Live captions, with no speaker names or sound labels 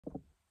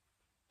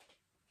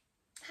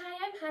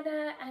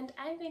Hannah and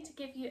I'm going to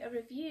give you a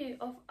review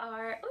of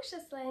our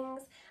Oscha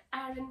Slings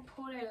Aran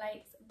Polar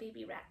Lights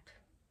baby wrap.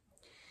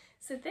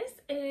 So this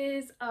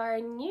is our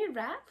new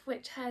wrap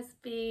which has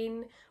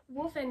been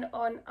woven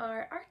on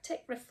our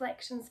Arctic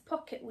Reflections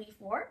pocket weave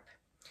warp.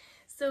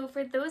 So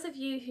for those of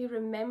you who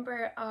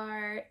remember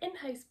our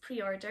in-house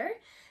pre-order,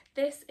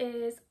 this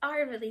is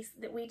our release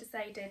that we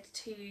decided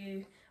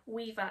to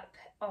weave up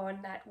on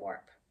that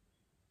warp.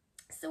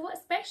 So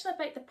what's special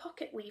about the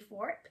pocket weave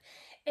warp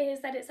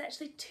is that it's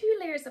actually 2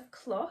 layers of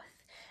cloth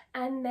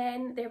and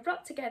then they're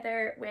brought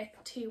together with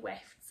 2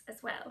 wefts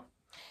as well.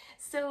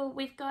 So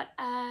we've got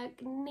a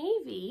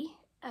navy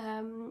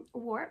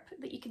warp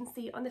that you can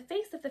see on the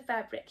face of the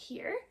fabric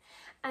here,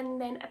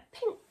 and then a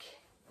pink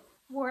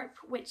warp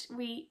which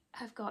we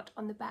have got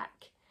on the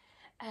back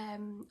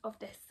of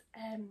this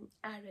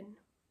Aran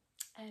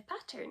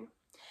pattern.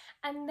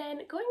 And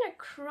then going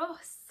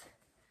across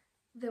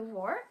the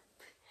warp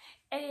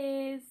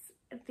is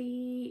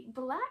the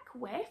black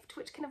weft,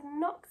 which kind of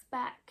knocks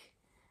back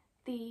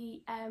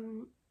the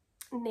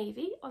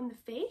navy on the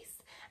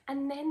face,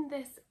 and then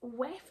this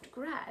weft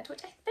grad,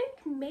 which I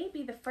think may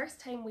be the first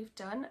time we've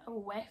done a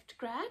weft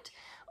grad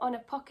on a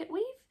pocket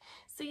weave.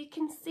 So you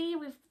can see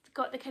we've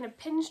got the kind of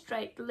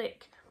pinstripe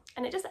look,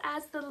 and it just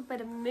adds a little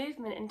bit of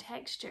movement and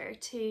texture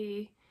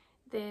to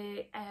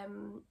the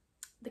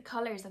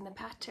colours and the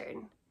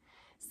pattern.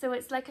 So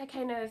it's like a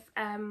kind of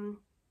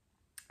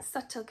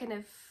subtle kind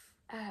of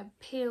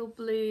pale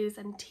blues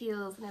and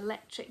teals and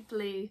electric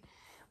blue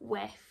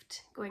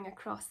weft going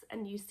across,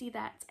 and you see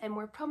that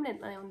more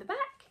prominently on the back,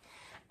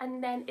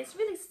 and then it's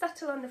really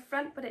subtle on the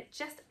front, but it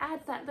just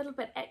adds that little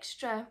bit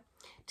extra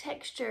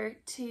texture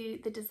to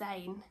the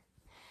design.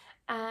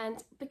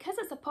 And because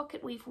it's a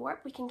pocket weave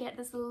warp, we can get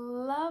this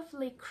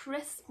lovely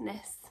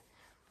crispness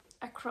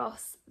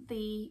across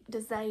the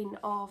design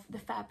of the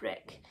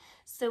fabric.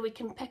 So we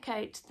can pick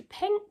out the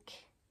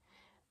pink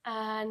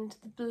and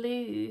the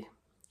blue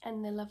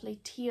and the lovely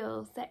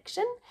teal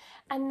section,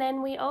 and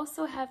then we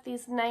also have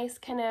these nice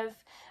kind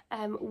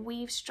of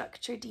weave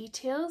structure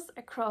details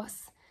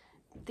across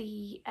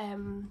the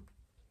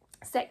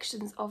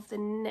sections of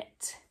the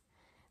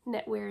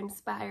knitwear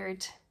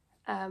inspired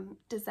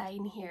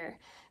design here.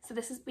 So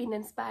this has been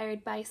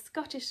inspired by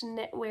Scottish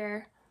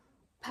knitwear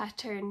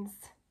patterns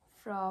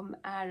from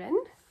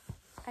Aran,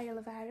 Isle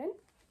of Aran,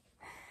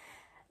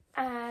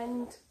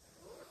 and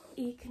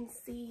you can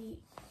see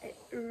it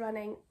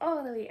running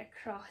all the way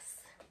across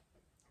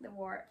the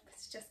warp.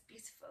 It's just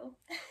beautiful.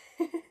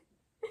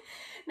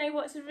 Now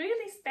what's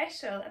really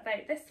special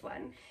about this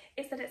one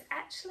is that it's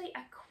actually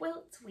a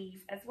quilt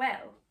weave as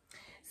well.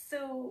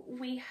 So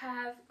we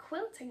have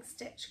quilting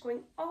stitch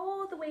going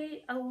all the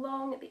way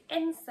along the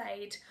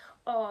inside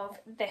of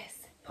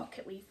this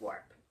pocket weave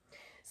warp.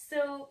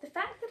 So the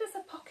fact that it's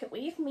a pocket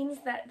weave means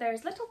that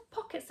there's little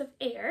pockets of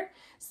air,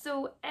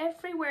 so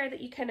everywhere that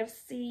you kind of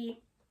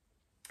see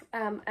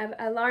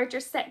a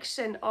larger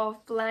section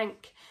of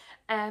blank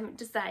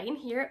design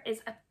here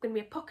is going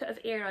to be a pocket of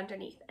air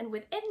underneath, and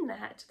within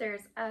that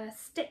there's a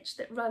stitch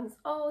that runs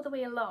all the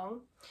way along,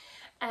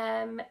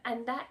 and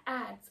that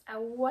adds a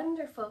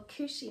wonderful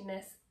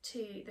cushiness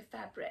to the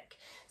fabric.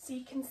 So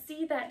you can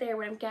see that there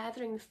when I'm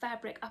gathering the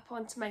fabric up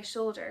onto my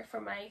shoulder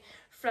for my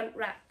front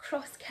wrap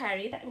cross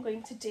carry that I'm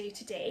going to do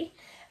today.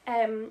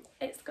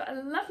 It's got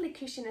a lovely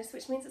cushiness,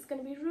 which means it's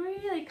going to be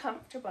really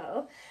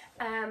comfortable,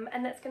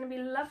 and that's going to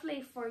be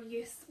lovely for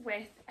use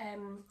with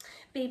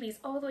babies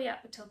all the way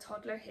up until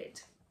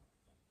toddlerhood.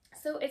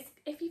 So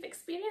if you've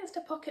experienced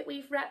a pocket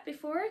weave wrap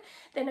before,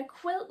 then a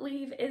quilt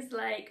weave is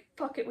like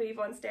pocket weave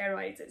on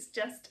steroids. It's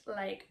just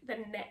like the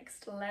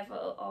next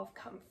level of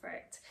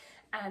comfort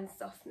and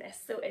softness.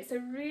 So it's a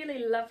really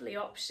lovely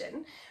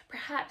option.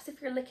 Perhaps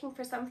if you're looking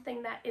for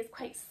something that is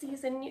quite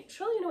season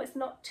neutral, you know, it's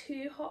not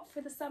too hot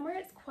for the summer,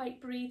 it's quite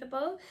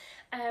breathable.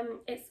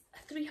 It's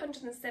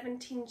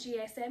 317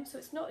 GSM, so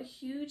it's not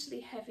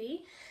hugely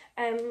heavy,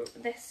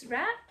 this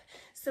wrap.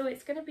 So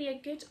it's going to be a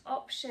good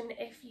option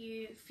if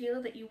you feel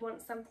that you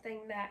want something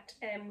that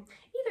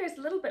either is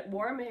a little bit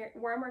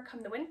warmer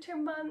come the winter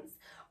months,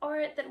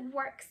 or that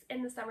works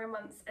in the summer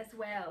months as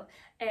well.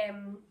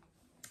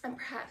 And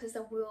perhaps as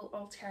a wool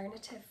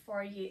alternative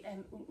for you,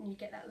 and you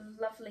get that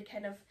lovely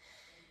kind of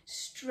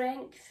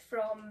strength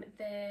from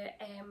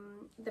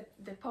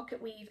the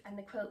pocket weave and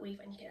the quilt weave,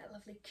 and you get that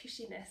lovely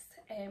cushiness,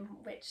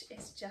 which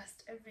is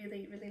just a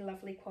really, really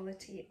lovely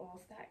quality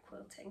of that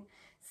quilting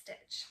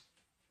stitch.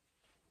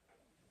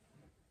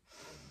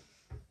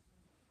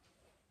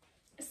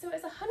 So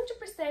it's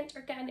 100%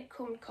 organic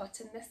combed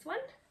cotton, this one.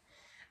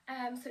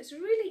 So it's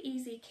really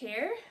easy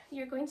care.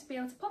 You're going to be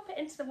able to pop it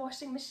into the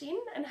washing machine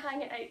and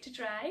hang it out to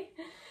dry,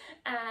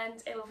 and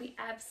it will be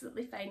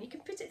absolutely fine. You can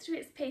put it through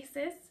its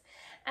paces,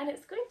 and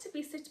it's going to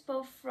be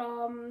suitable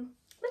from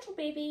little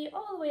baby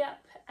all the way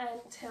up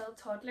until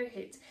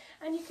toddlerhood.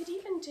 And you could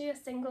even do a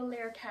single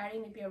layer carry,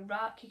 maybe a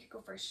ruck. You could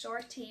go for a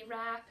shorty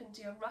wrap and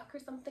do a ruck or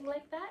something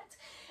like that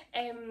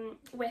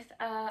with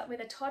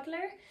a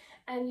toddler.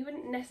 and you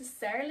wouldn't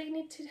necessarily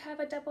need to have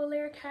a double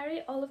layer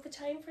carry all of the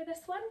time for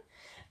this one.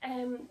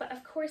 But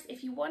of course,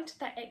 if you wanted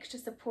that extra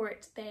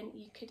support, then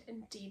you could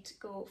indeed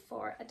go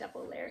for a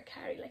double layer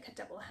carry, like a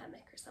double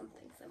hammock or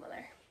something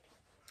similar.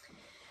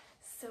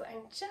 So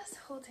I'm just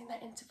holding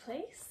that into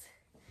place.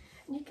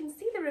 And you can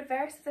see the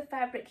reverse of the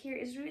fabric here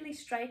is really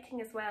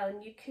striking as well,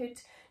 and you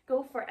could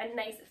go for a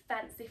nice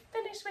fancy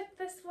finish with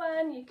this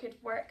one. You could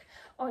work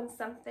on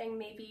something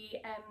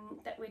maybe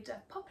that would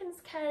a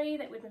poppins carry,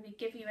 that would maybe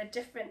give you a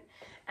different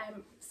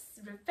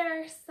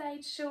reverse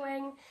side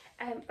showing,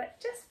 but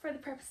just for the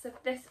purpose of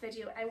this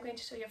video I'm going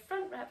to show you a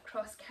front wrap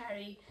cross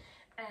carry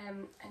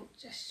and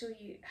just show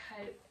you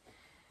how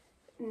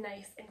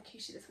nice and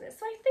cushy this one is.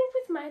 So I think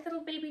with my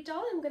little baby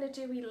doll I'm going to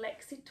do a wee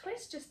Lexi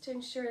twist just to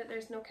ensure that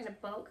there's no kind of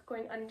bulk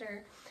going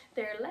under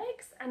their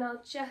legs, and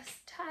I'll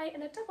just tie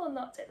in a double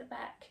knot at the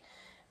back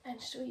and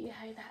show you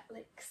how that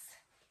looks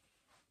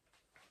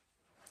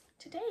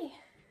today.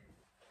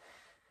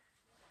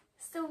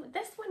 So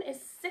this one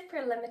is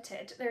super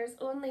limited. There's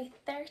only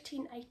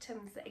 13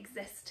 items that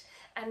exist,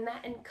 and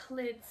that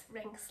includes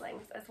ring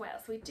slings as well.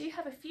 So we do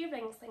have a few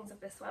ring slings of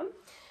this one.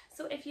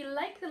 So if you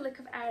like the look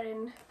of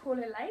Aran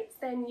Polar Lights,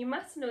 then you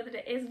must know that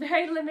it is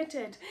very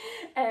limited.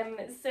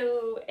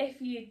 So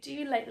if you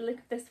do like the look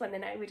of this one,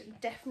 then I would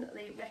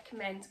definitely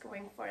recommend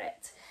going for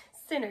it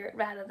sooner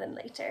rather than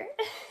later.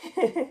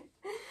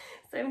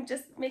 So I'm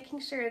just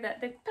making sure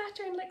that the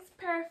pattern looks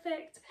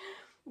perfect.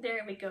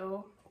 There we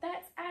go.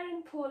 That's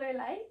Aran Polar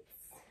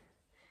Lights,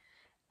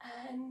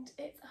 and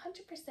it's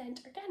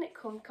 100% organic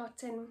comb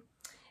cotton.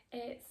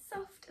 It's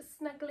soft,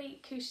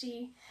 snuggly,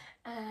 cushy,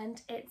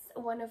 and it's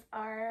one of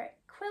our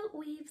quilt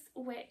weaves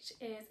which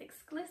is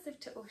exclusive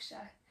to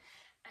Oscha,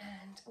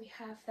 and we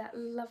have that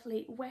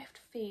lovely weft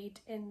fade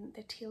in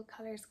the teal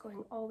colours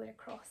going all the way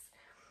across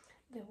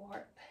the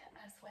warp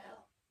as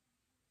well.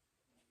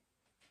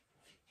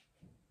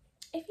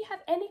 If you have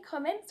any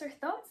comments or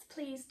thoughts,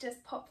 please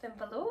just pop them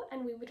below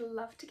and we would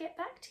love to get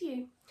back to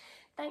you.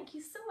 Thank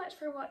you so much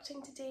for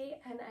watching today,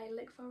 and I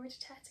look forward to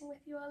chatting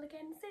with you all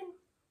again soon.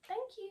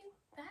 Thank you.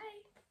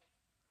 Bye.